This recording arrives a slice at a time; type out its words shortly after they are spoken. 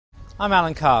I'm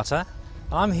Alan Carter,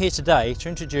 and I'm here today to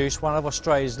introduce one of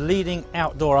Australia's leading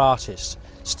outdoor artists,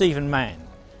 Stephen Mann,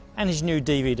 and his new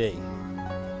DVD.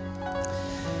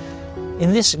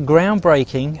 In this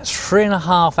groundbreaking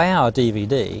 3.5-hour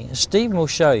DVD, Stephen will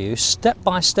show you step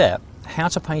by step how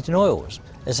to paint in oils,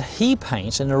 as he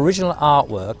paints an original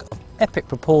artwork of epic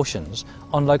proportions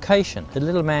on location at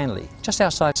Little Manly, just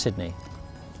outside Sydney.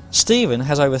 Stephen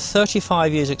has over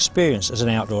 35 years experience as an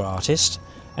outdoor artist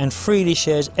and freely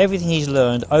shares everything he's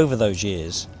learned over those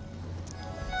years.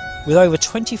 With over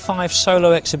 25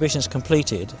 solo exhibitions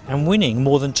completed and winning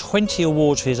more than 20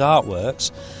 awards for his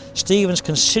artworks, Stephen's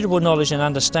considerable knowledge and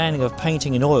understanding of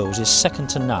painting in oils is second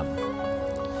to none.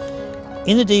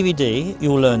 In the DVD you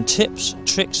will learn tips,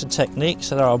 tricks and techniques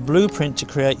that are a blueprint to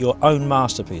create your own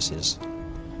masterpieces.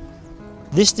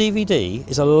 This DVD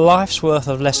is a life's worth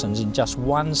of lessons in just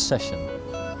one session.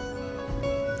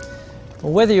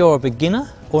 Whether you're a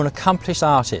beginner or an accomplished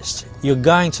artist, you're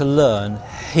going to learn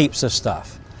heaps of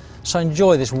stuff. So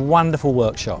enjoy this wonderful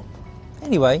workshop.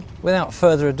 Anyway, without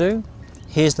further ado,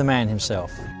 here's the man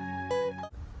himself.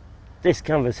 This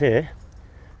canvas here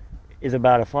is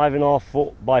about a 5.5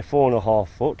 foot by 4.5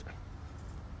 foot,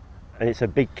 and it's a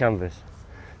big canvas.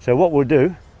 So what we'll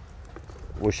do,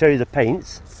 we'll show you the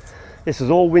paints. This is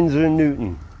all Winsor &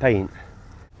 Newton paint.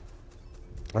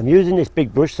 I'm using this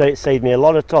big brush so it saved me a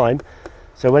lot of time.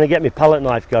 So when I get my palette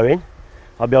knife going,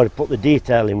 I'll be able to put the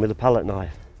detail in with the palette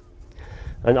knife.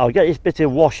 And I'll get this bit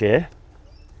of wash here,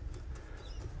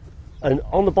 and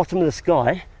on the bottom of the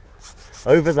sky,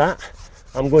 over that,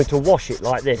 I'm going to wash it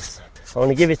like this. I'm going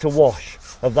to give it a wash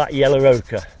of that yellow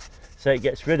ochre, so it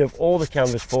gets rid of all the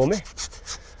canvas for me,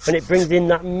 and it brings in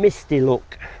that misty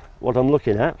look, what I'm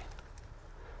looking at,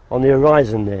 on the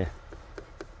horizon there.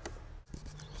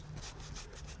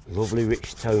 Lovely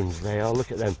rich tones they are,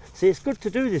 look at them. See, it's good to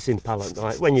do this in palette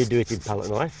knife, when you do it in palette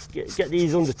knife, get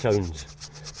these undertones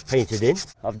painted in.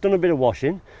 I've done a bit of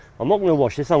washing. I'm not going to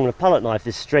wash this, I'm going to palette knife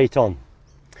this straight on.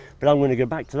 But I'm going to go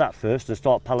back to that first and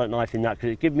start palette knifing that,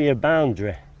 because it gives me a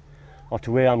boundary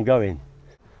to where I'm going.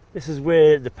 This is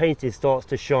where the painting starts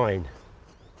to shine.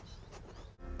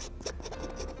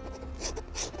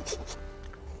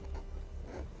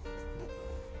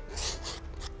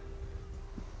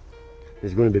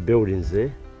 There's going to be buildings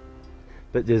there,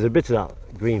 but there's a bit of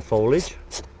that green foliage,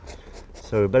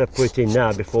 so we better put it in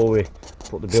now before we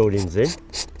put the buildings in,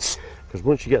 because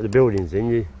once you get the buildings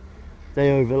in,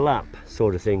 they overlap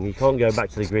sort of thing. You can't go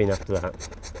back to the green after that.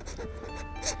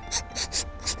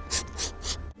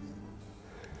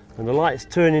 And the light's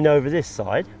turning over this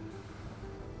side,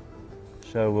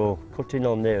 so we'll cut in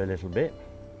on there a little bit,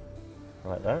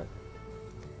 like that.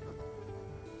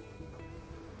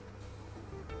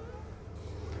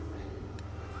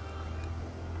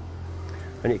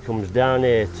 And it comes down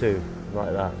here too,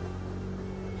 like that.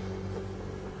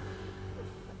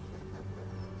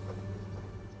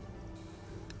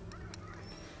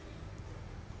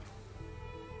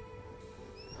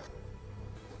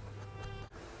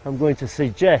 I'm going to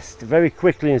suggest very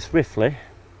quickly and swiftly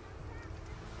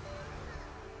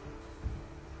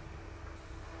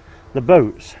the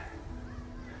boats.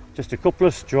 Just a couple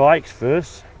of strikes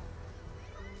first,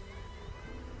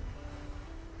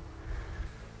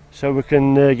 so we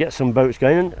can get some boats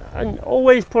going, and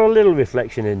always put a little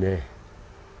reflection in there,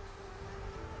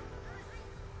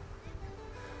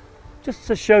 just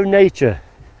to show nature,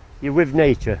 you're with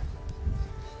nature.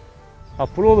 I'll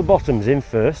put all the bottoms in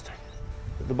first,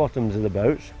 at the bottoms of the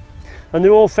boats, and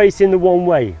they're all facing the one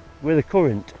way with the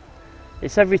current.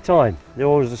 It's every time, they're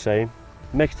always the same.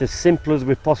 Make it as simple as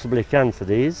we possibly can for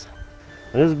these,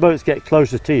 and as the boats get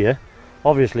closer to you,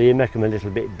 obviously you make them a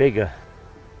little bit bigger.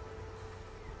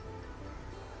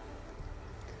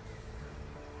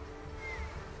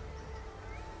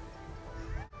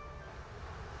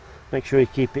 Make sure you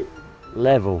keep it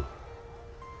level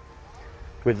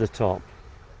with the top.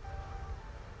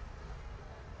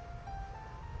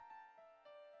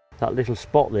 That little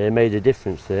spot there made a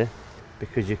difference there,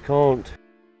 because you can't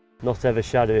not have a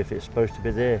shadow if it's supposed to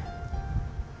be there.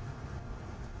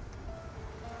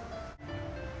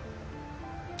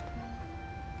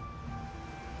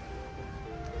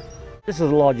 This is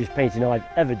the largest painting I've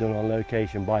ever done on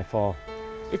location by far.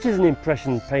 It is an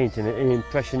impression painting, an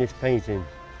impressionist painting.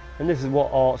 And this is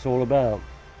what art's all about.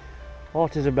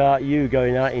 Art is about you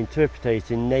going out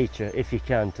interpreting nature, if you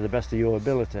can, to the best of your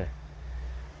ability.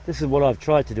 This is what I've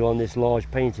tried to do on this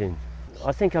large painting.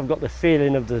 I think I've got the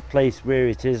feeling of the place where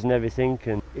it is and everything,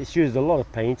 and it's used a lot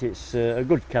of paint. It's a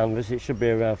good canvas, it should be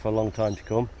around for a long time to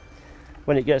come.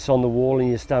 When it gets on the wall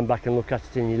and you stand back and look at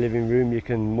it in your living room, you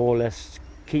can more or less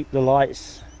keep the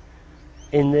lights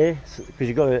in there, because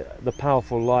you've got the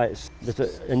powerful lights that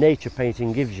a nature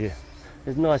painting gives you.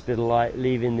 There's a nice bit of light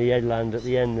leaving the headland at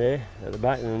the end there, at the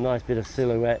back, and a nice bit of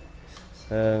silhouette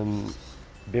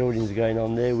buildings going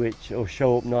on there, which will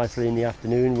show up nicely in the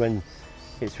afternoon when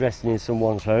it's resting in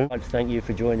someone's home. I'd like to thank you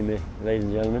for joining me, ladies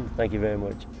and gentlemen. Thank you very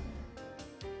much.